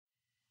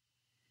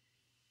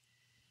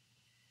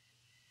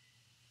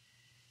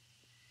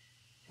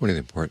one of the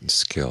important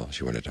skills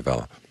you want to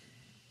develop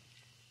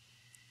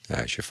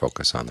as you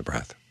focus on the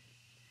breath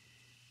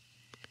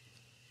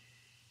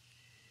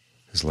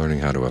is learning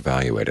how to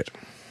evaluate it.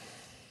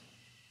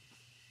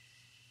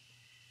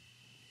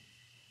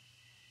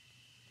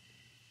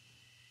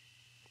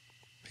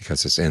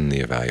 Because it's in the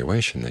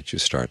evaluation that you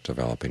start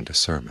developing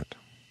discernment,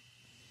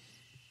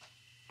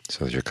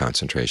 so that your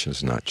concentration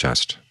is not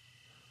just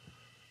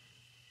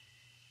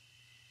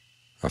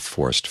a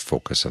forced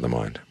focus of the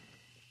mind,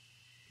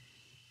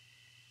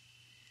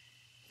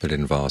 but it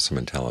involves some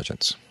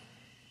intelligence.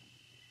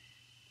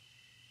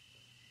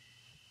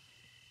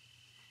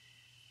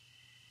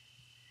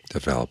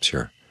 Develops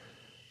your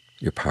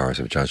powers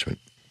of judgment.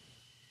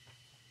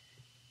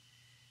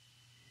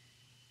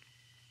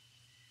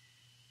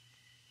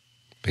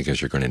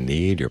 Because you're going to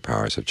need your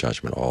powers of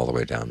judgment all the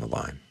way down the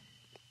line,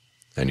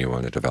 and you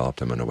want to develop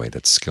them in a way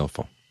that's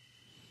skillful.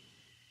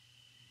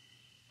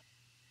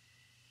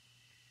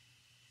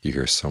 You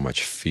hear so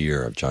much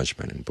fear of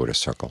judgment in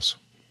Buddhist circles,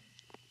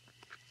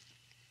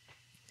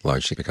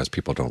 largely because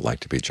people don't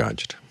like to be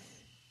judged.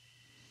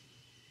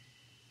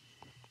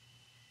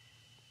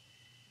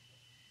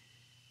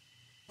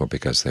 Or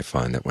because they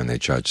find that when they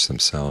judge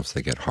themselves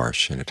they get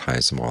harsh and it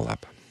ties them all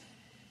up.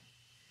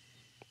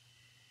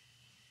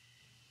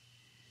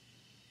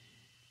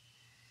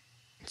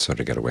 So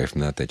to get away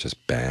from that, they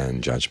just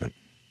ban judgment,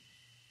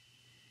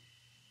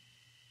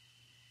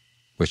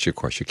 which of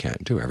course you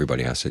can't do.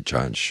 Everybody has to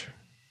judge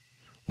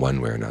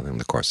one way or another in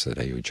the course of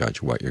the day. You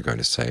judge what you're going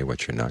to say,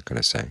 what you're not going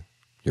to say.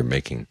 You're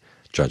making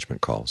judgment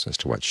calls as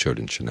to what should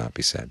and should not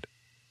be said,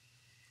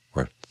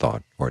 or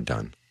thought, or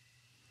done.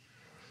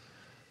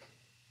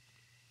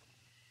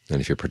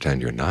 And if you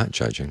pretend you're not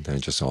judging, then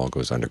it just all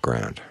goes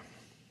underground,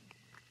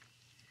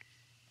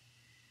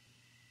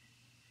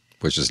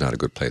 which is not a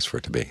good place for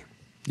it to be.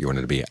 You want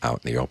it to be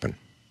out in the open.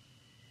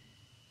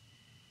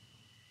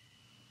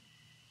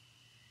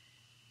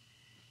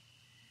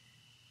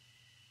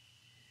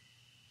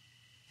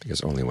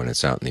 Because only when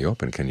it's out in the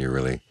open can you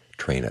really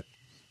train it.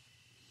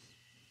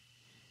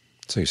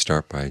 So you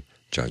start by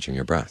judging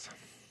your breath.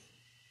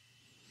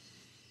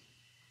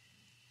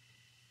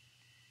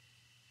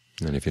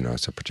 And if you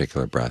notice a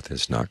particular breath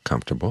is not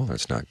comfortable, or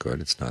it's not good,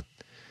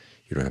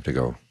 you don't have to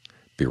go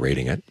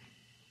berating it.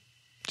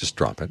 Just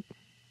drop it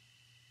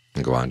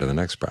and go on to the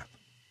next breath.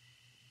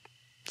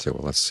 Say,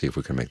 well, let's see if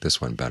we can make this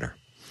one better.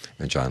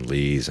 And John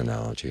Lee's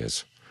analogy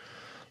is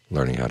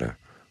learning how to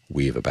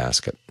weave a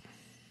basket.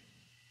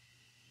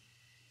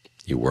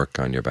 You work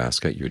on your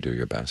basket, you do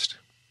your best,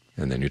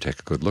 and then you take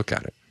a good look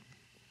at it.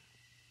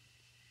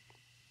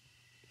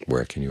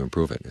 Where can you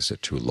improve it? Is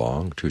it too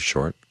long, too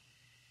short,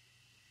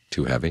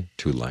 too heavy,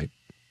 too light?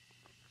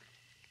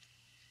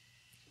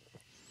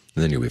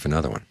 And then you weave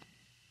another one.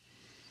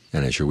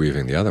 And as you're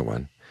weaving the other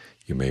one,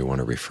 you may want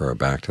to refer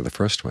back to the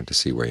first one to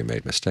see where you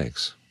made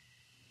mistakes.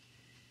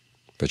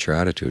 But your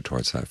attitude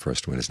towards that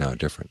first one is now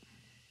different.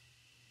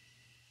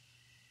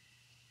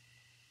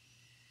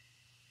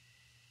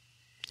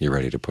 You're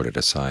ready to put it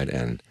aside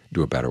and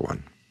do a better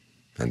one,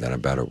 and then a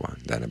better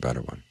one, then a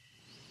better one.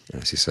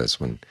 And as he says,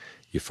 when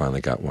you finally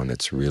got one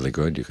that's really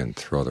good, you can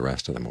throw the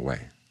rest of them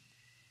away.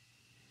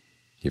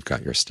 You've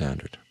got your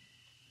standard.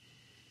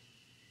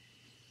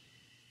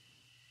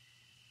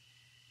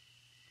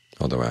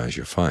 Although as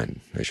you find,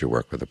 as you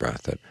work with the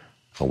breath, that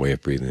a way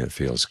of breathing that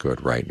feels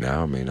good right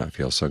now may not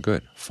feel so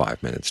good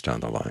 5 minutes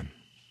down the line.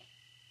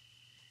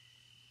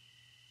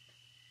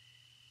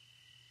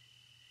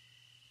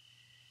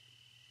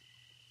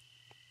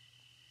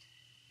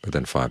 But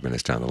then 5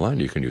 minutes down the line,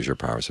 you can use your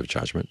powers of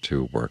judgment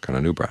to work on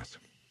a new breath,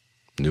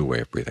 new way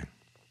of breathing.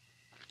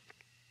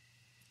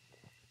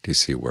 Do you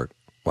see what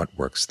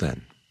works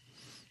then?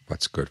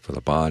 What's good for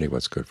the body,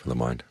 what's good for the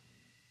mind?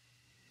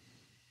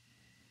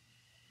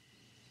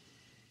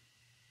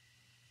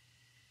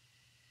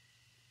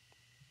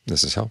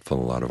 This is helpful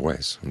in a lot of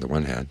ways. On the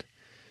one hand,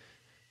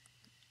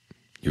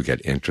 you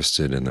get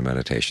interested in the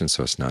meditation,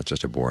 so it's not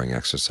just a boring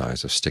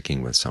exercise of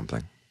sticking with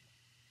something.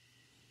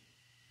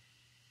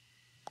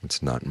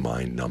 It's not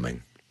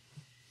mind-numbing.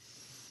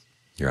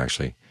 You're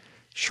actually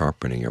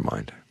sharpening your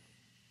mind,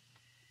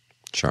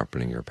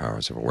 sharpening your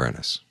powers of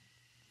awareness.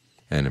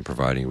 And in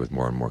providing you with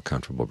more and more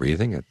comfortable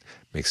breathing, it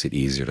makes it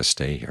easier to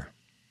stay here.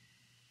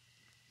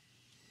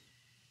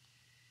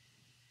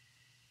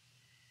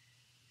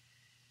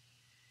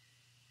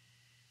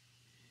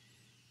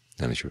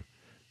 And as you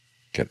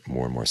get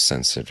more and more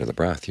sensitive to the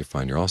breath, you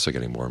find you're also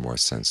getting more and more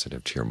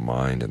sensitive to your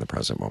mind in the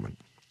present moment.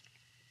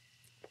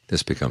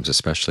 This becomes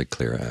especially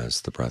clear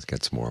as the breath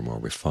gets more and more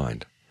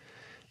refined,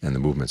 and the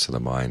movements of the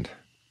mind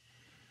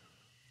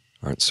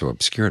aren't so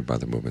obscured by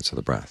the movements of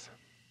the breath.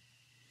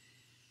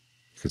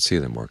 You can see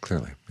them more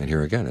clearly. And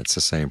here again, it's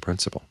the same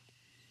principle.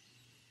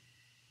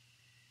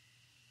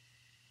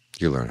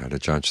 You learn how to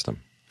judge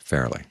them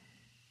fairly.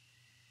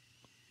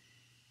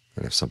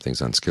 And if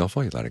something's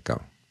unskillful, you let it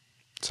go.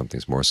 If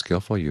something's more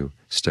skillful, you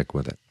stick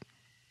with it.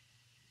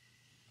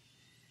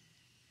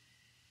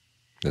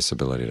 This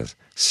ability to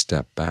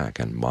step back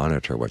and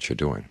monitor what you're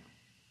doing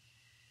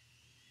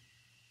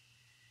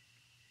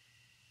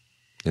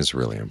is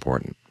really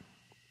important.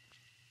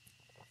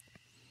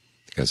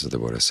 Because as the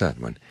Buddha said,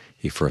 when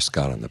he first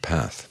got on the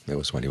path, it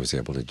was when he was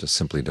able to just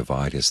simply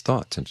divide his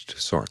thoughts into two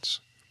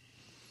sorts: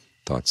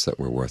 thoughts that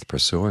were worth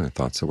pursuing and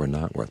thoughts that were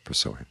not worth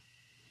pursuing.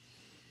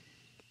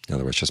 In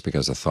other words, just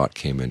because a thought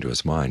came into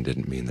his mind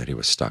didn't mean that he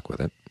was stuck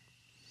with it.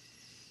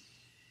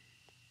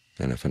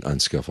 And if an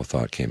unskillful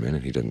thought came in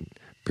and he didn't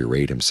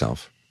berate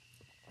himself,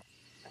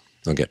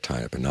 don't get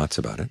tied up in knots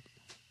about it.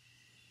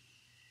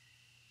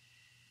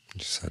 He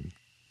just said,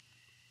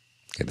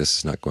 okay, this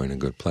is not going in a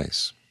good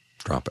place.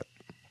 Drop it.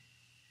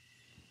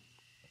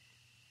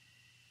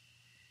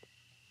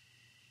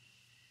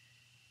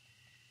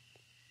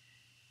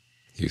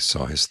 He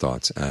saw his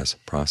thoughts as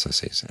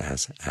processes,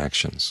 as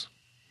actions.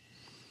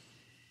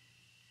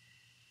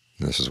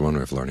 And this is one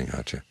way of learning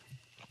how to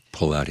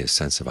pull out his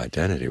sense of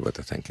identity with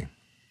the thinking.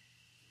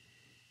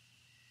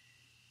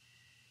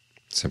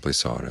 Simply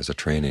saw it as a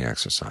training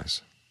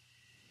exercise.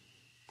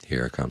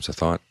 Here comes a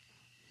thought.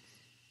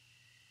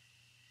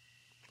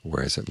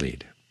 Where does it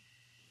lead?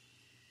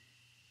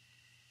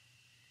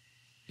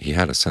 He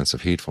had a sense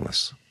of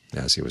heedfulness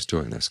as he was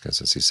doing this,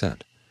 because, as he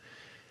said,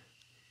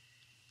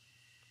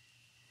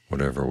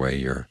 whatever way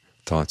your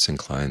thoughts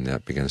incline,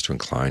 that begins to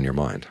incline your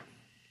mind.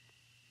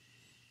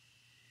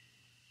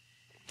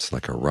 It's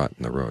like a rut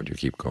in the road. You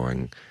keep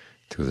going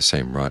through the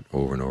same rut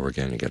over and over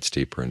again. It gets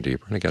deeper and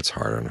deeper, and it gets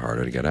harder and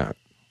harder to get out.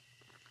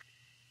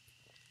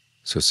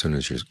 So as soon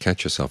as you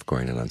catch yourself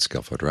going in an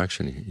unskillful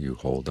direction, you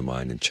hold the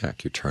mind in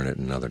check. You turn it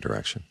in another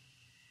direction.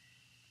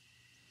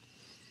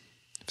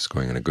 If it's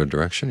going in a good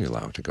direction, you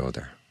allow it to go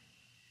there.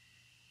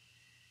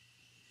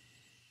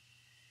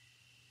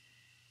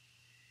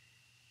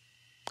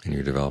 And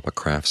you develop a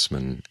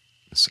craftsman's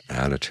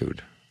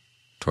attitude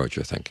towards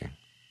your thinking.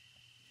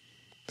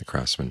 The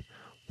craftsman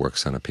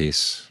works on a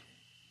piece,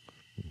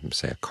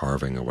 say a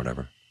carving or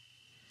whatever,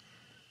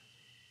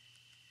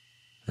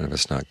 and if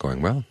it's not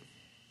going well,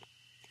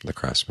 the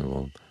craftsman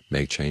will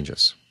make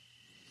changes.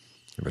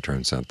 If it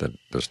turns out that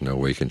there's no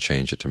way you can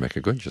change it to make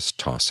it good, just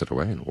toss it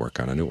away and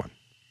work on a new one.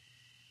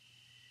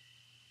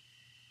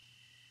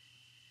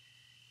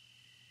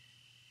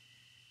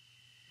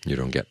 You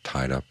don't get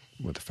tied up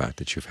with the fact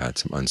that you've had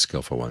some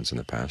unskillful ones in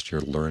the past.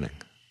 You're learning.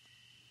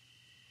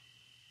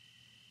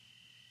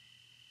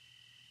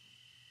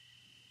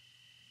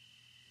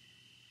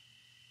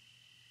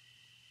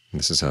 And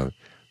this is how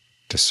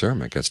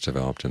discernment gets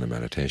developed in the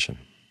meditation.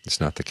 It's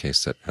not the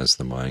case that as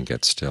the mind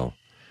gets still,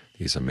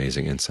 these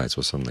amazing insights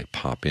will suddenly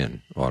pop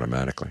in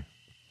automatically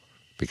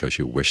because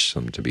you wish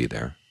them to be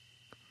there,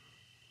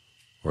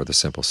 or the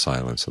simple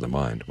silence of the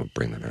mind will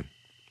bring them in.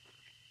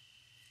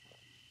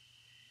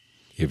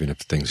 Even if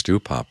things do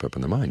pop up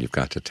in the mind, you've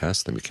got to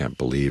test them. You can't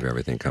believe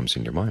everything comes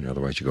in your mind,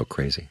 otherwise you go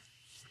crazy.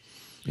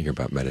 You hear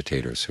about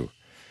meditators who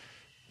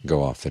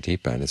go off the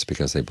deep end. It's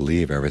because they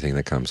believe everything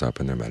that comes up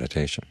in their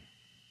meditation.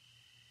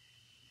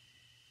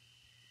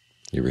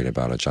 You read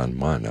about Ajahn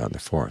Mun out in the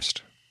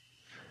forest.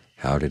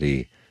 How did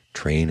he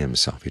train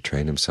himself? He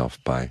trained himself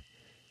by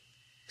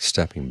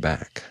stepping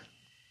back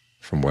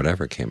from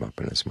whatever came up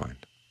in his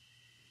mind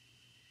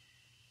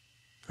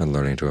and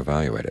learning to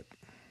evaluate it.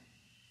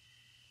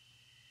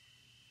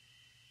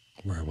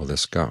 Where will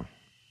this go?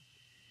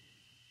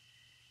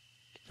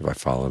 If I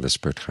follow this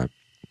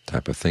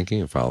type of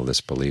thinking, follow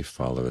this belief,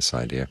 follow this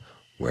idea,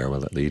 where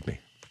will it lead me?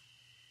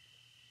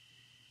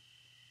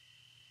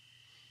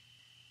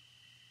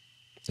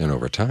 And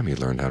over time he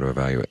learned how to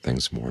evaluate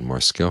things more and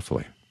more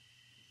skillfully.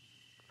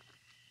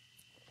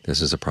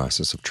 This is a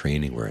process of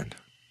training we're in.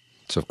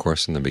 So of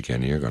course in the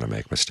beginning you're going to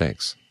make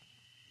mistakes.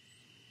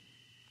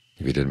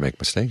 If you didn't make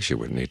mistakes, you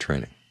wouldn't need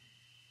training.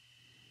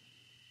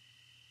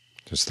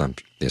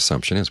 The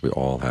assumption is we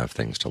all have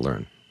things to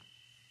learn.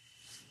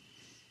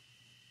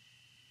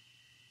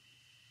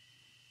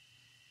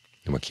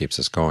 And what keeps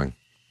us going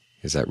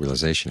is that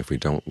realization: if we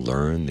don't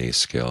learn these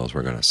skills,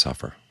 we're going to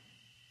suffer.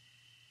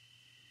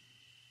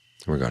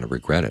 We're going to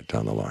regret it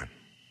down the line.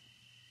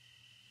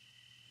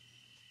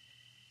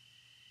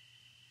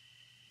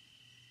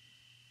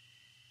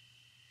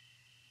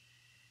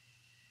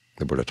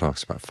 The Buddha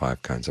talks about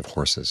 5 kinds of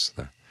horses.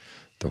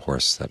 The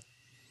horse that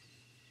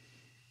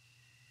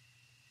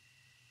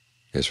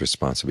is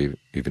responsible,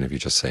 even if you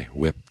just say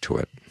whip to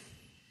it.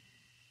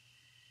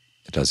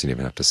 It doesn't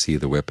even have to see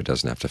the whip, it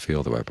doesn't have to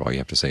feel the whip. All you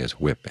have to say is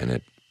whip, and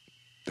it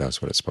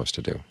does what it's supposed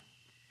to do.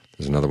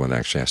 There's another one that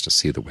actually has to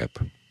see the whip.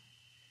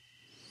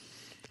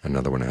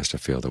 Another one has to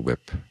feel the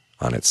whip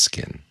on its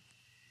skin.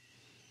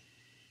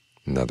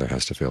 Another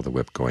has to feel the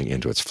whip going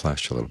into its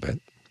flesh a little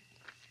bit.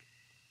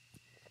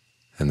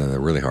 And then the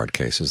really hard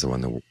case is the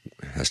one that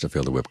has to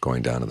feel the whip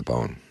going down to the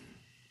bone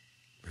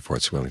before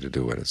it's willing to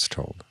do what it's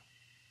told.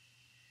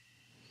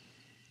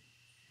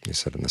 He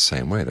said in the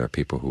same way, there are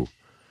people who,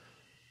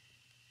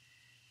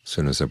 as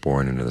soon as they're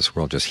born into this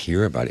world, just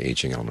hear about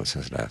aging, illness,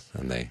 and death,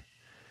 and they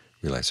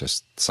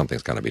realize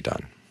something's got to be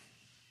done.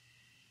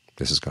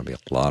 This is going to be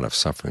a lot of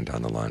suffering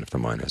down the line if the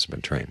mind hasn't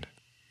been trained.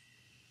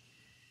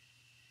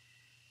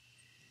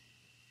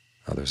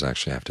 Others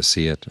actually have to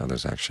see it,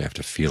 others actually have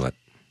to feel it.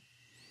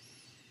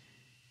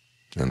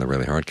 And in the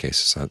really hard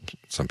cases,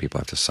 some people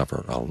have to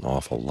suffer an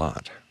awful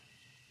lot,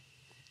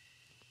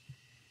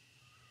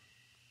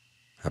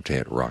 have to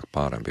hit rock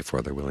bottom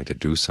before they're willing to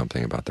do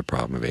something about the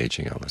problem of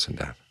aging, illness, and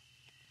death.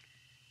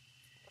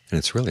 And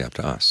it's really up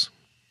to us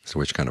as to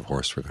which kind of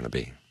horse we're going to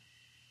be.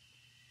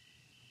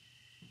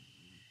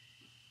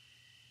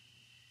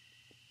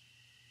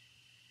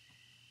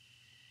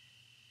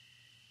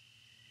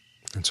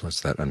 And so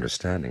it's that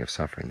understanding of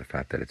suffering, the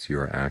fact that it's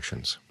your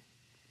actions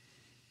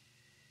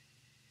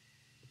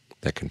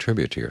that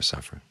contribute to your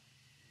suffering.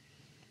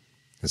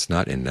 It's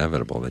not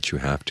inevitable that you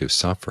have to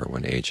suffer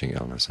when aging,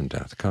 illness, and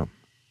death come.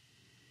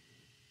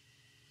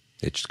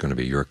 It's going to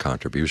be your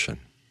contribution,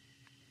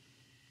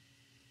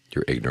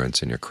 your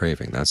ignorance and your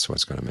craving. That's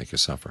what's going to make you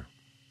suffer.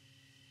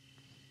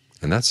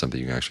 And that's something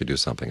you can actually do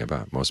something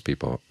about. Most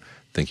people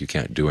think you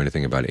can't do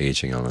anything about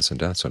aging, illness, and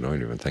death, so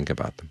don't even think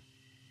about them.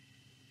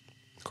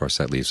 Of course,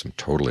 that leaves them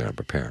totally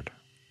unprepared.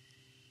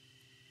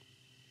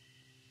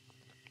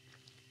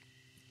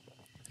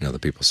 You know, the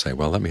people say,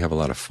 well, let me have a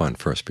lot of fun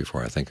first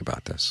before I think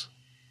about this.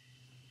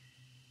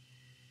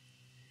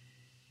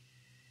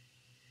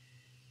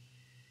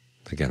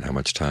 Again, how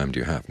much time do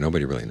you have?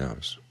 Nobody really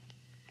knows.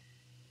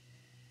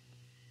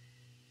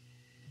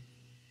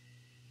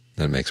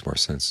 Then it makes more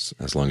sense.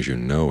 As long as you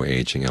know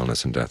aging,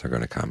 illness, and death are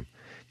going to come,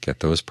 get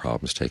those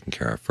problems taken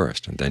care of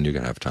first, and then you're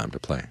going to have time to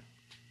play.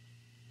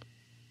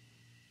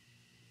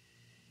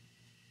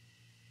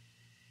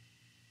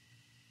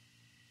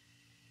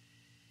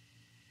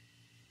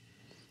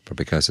 But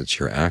because it's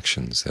your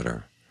actions that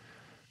are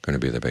going to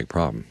be the big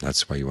problem,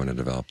 that's why you want to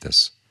develop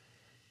this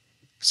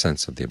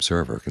sense of the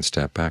observer who can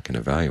step back and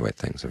evaluate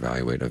things,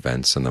 evaluate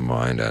events in the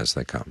mind as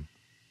they come.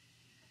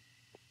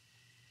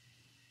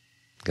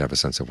 You have a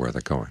sense of where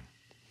they're going.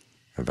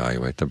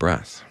 Evaluate the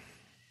breath.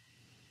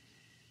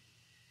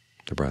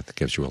 The breath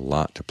gives you a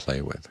lot to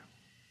play with.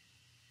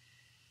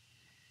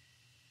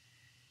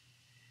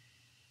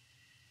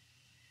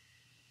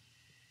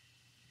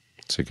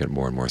 So you get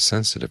more and more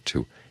sensitive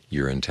to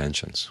your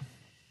intentions,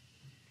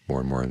 more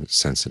and more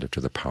sensitive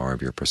to the power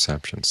of your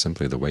perception.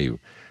 Simply the way you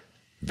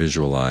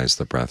visualize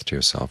the breath to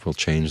yourself will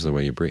change the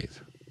way you breathe.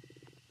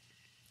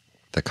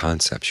 The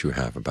concepts you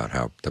have about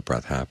how the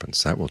breath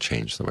happens, that will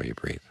change the way you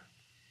breathe.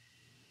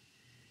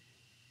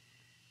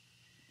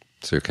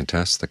 So you can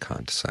test the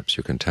concepts,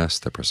 you can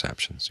test the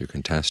perceptions, you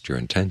can test your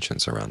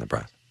intentions around the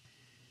breath.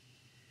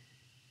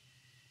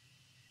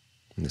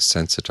 And this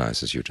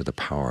sensitizes you to the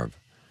power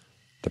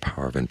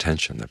of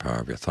intention, the power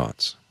of your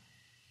thoughts.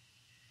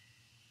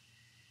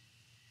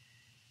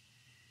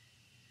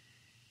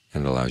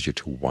 And it allows you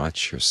to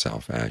watch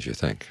yourself as you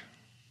think.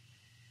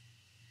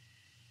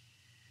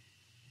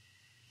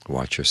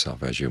 Watch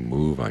yourself as you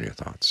move on your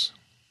thoughts.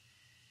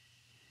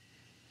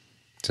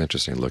 It's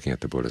interesting looking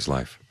at the Buddha's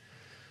life,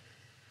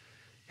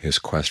 his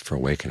quest for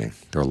awakening.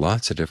 There are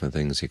lots of different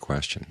things he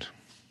questioned.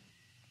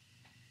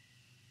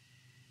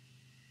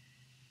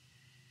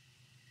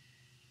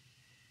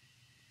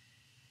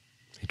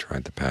 He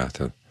tried the path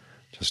of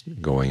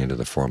just going into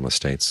the formless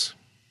states.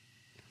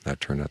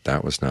 That turned out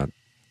that was not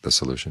the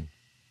solution.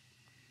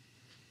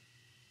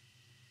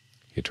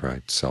 He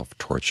tried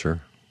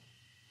self-torture.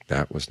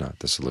 That was not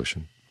the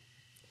solution.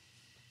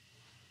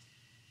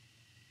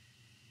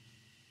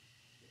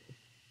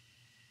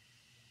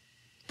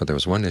 But there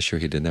was one issue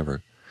he did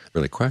never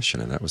really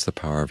question, and that was the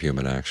power of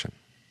human action.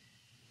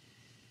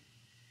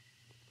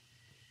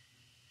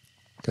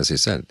 Because he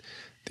said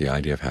the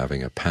idea of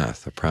having a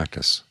path, a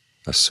practice,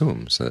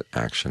 assumes that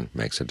action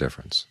makes a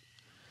difference.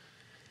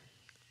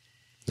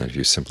 And if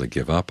you simply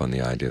give up on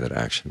the idea that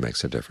action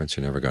makes a difference,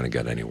 you're never going to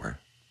get anywhere.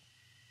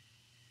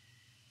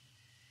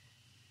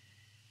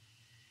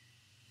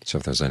 So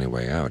if there's any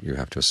way out, you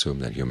have to assume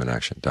that human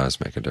action does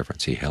make a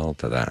difference. He held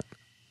to that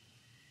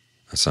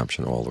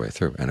assumption all the way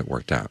through, and it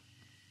worked out.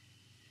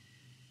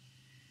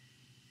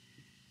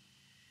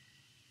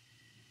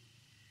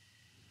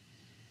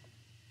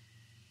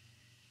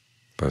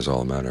 But it was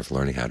all a matter of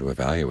learning how to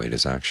evaluate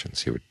his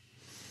actions. He would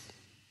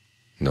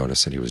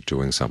notice that he was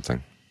doing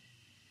something,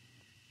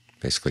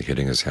 basically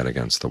hitting his head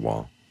against the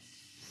wall,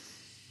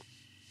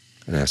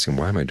 and asking,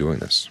 why am I doing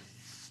this?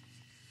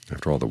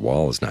 After all, the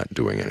wall is not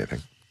doing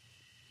anything.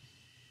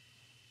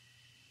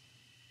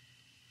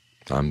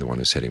 I'm the one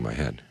who's hitting my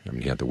head. I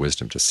mean, he had the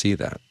wisdom to see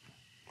that.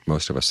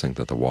 Most of us think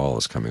that the wall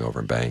is coming over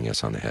and banging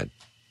us on the head,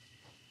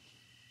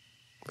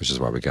 which is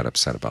why we get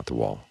upset about the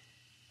wall,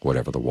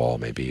 whatever the wall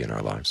may be in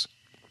our lives.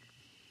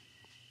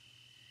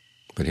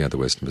 But he had the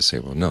wisdom to say,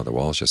 well, no, the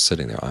wall is just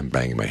sitting there. I'm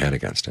banging my head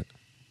against it.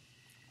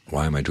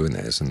 Why am I doing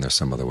that? Isn't there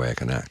some other way I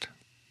can act?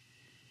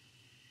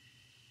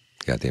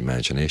 He had the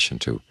imagination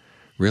to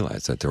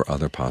realize that there are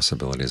other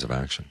possibilities of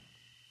action.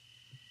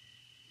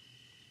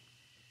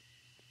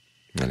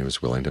 And he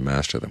was willing to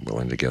master them,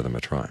 willing to give them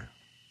a try.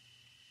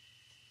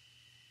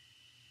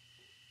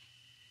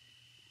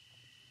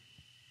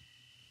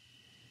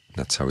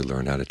 That's how he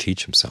learned how to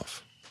teach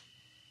himself.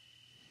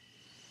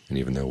 And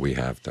even though we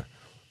have the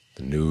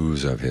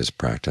news of his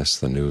practice,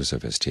 the news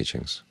of his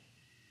teachings,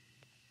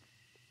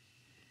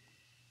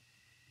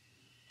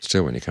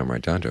 Still, when you come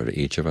right down to it,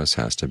 each of us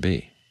has to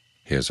be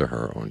his or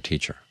her own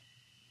teacher.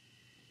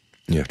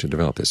 You have to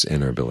develop this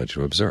inner ability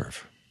to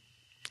observe,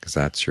 because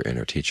that's your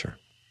inner teacher.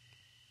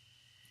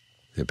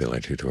 The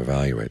ability to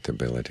evaluate, the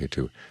ability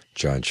to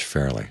judge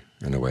fairly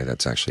in a way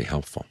that's actually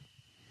helpful.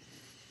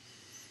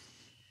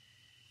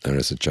 And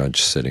as a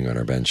judge sitting on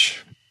our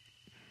bench,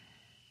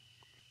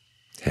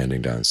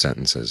 handing down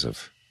sentences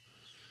of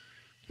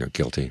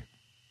guilty,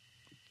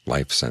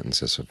 life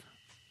sentences of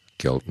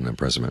guilt and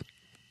imprisonment,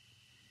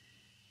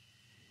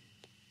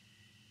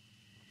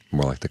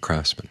 more like the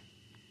craftsman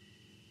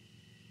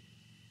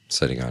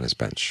sitting on his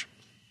bench,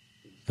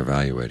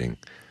 evaluating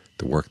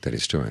the work that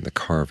he's doing, the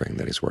carving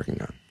that he's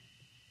working on.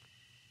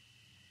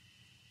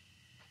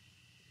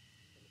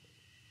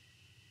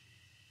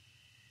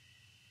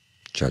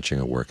 Judging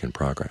a work in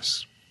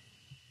progress.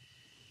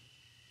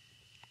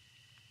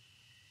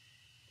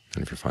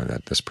 And if you find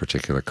that this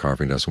particular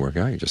carving doesn't work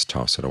out, you just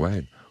toss it away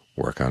and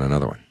work on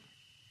another one.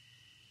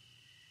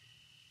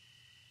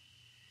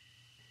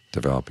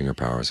 Developing your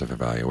powers of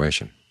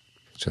evaluation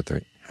so that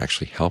they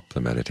actually help the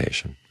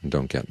meditation and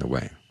don't get in the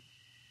way.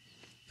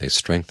 They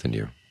strengthen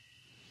you.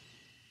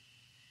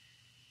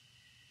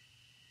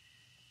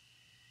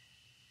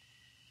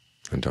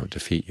 And don't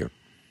defeat you.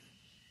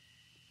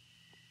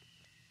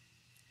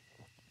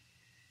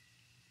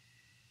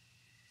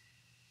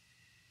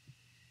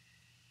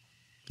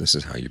 This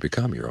is how you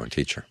become your own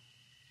teacher.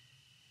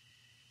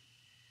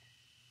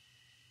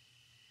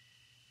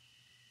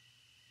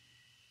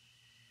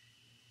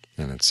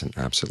 And it's an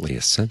absolutely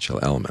essential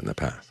element in the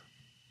path.